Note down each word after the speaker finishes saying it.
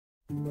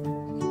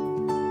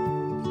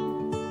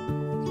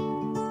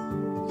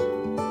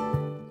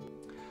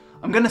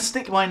I'm going to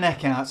stick my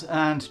neck out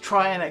and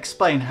try and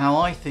explain how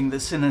I think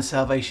that sin and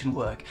salvation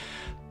work.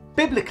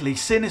 Biblically,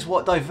 sin is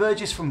what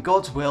diverges from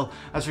God's will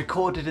as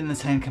recorded in the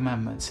Ten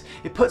Commandments.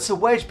 It puts a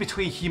wedge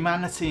between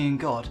humanity and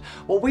God.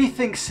 What we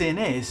think sin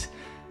is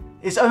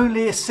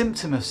only a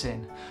symptom of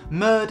sin.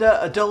 Murder,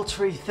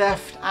 adultery,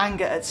 theft,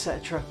 anger,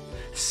 etc.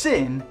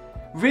 Sin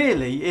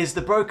really is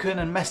the broken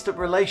and messed up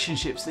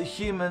relationships that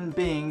human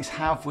beings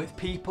have with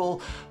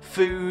people,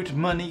 food,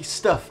 money,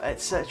 stuff,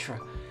 etc.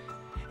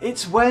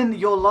 It's when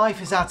your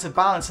life is out of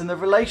balance and the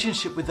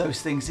relationship with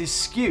those things is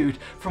skewed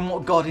from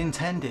what God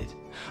intended.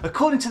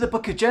 According to the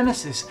book of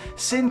Genesis,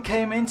 sin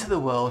came into the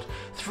world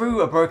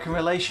through a broken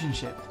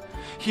relationship.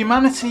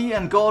 Humanity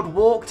and God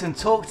walked and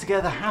talked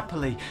together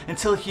happily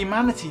until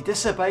humanity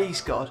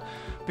disobeys God,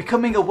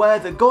 becoming aware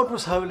that God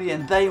was holy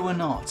and they were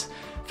not.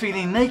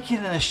 Feeling naked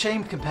and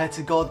ashamed compared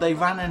to God, they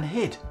ran and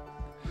hid.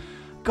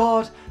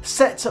 God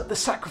sets up the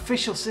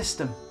sacrificial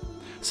system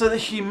so that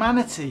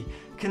humanity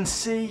can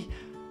see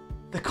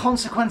the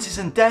consequences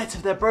and debt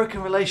of their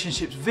broken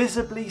relationships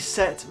visibly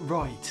set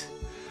right.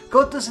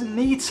 God doesn't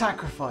need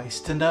sacrifice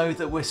to know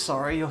that we're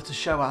sorry or to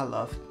show our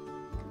love.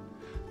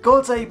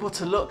 God's able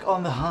to look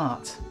on the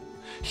heart.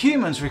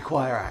 Humans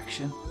require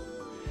action.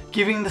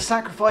 Giving the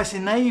sacrifice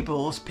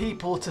enables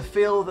people to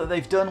feel that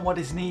they've done what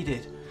is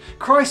needed.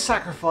 Christ's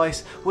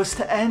sacrifice was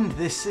to end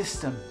this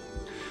system.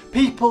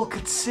 People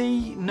could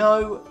see,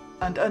 know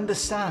and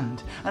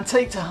understand and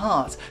take to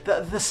heart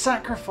that the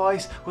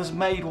sacrifice was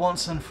made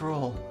once and for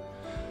all.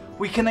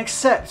 We can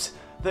accept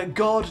that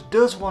God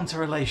does want a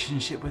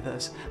relationship with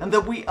us and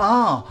that we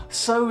are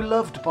so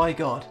loved by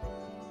God.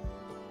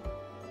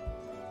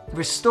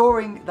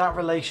 Restoring that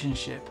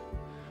relationship,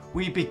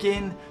 we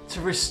begin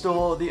to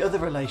restore the other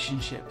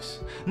relationships.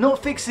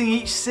 Not fixing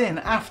each sin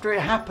after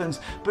it happens,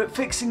 but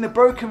fixing the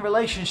broken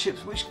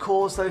relationships which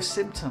cause those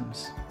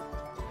symptoms.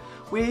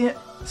 We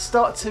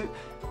start to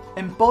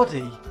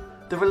embody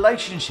the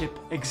relationship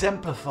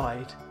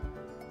exemplified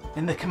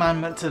in the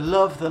commandment to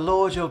love the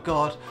Lord your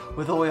God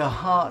with all your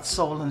heart,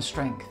 soul and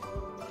strength,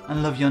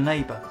 and love your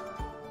neighbour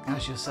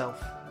as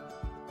yourself.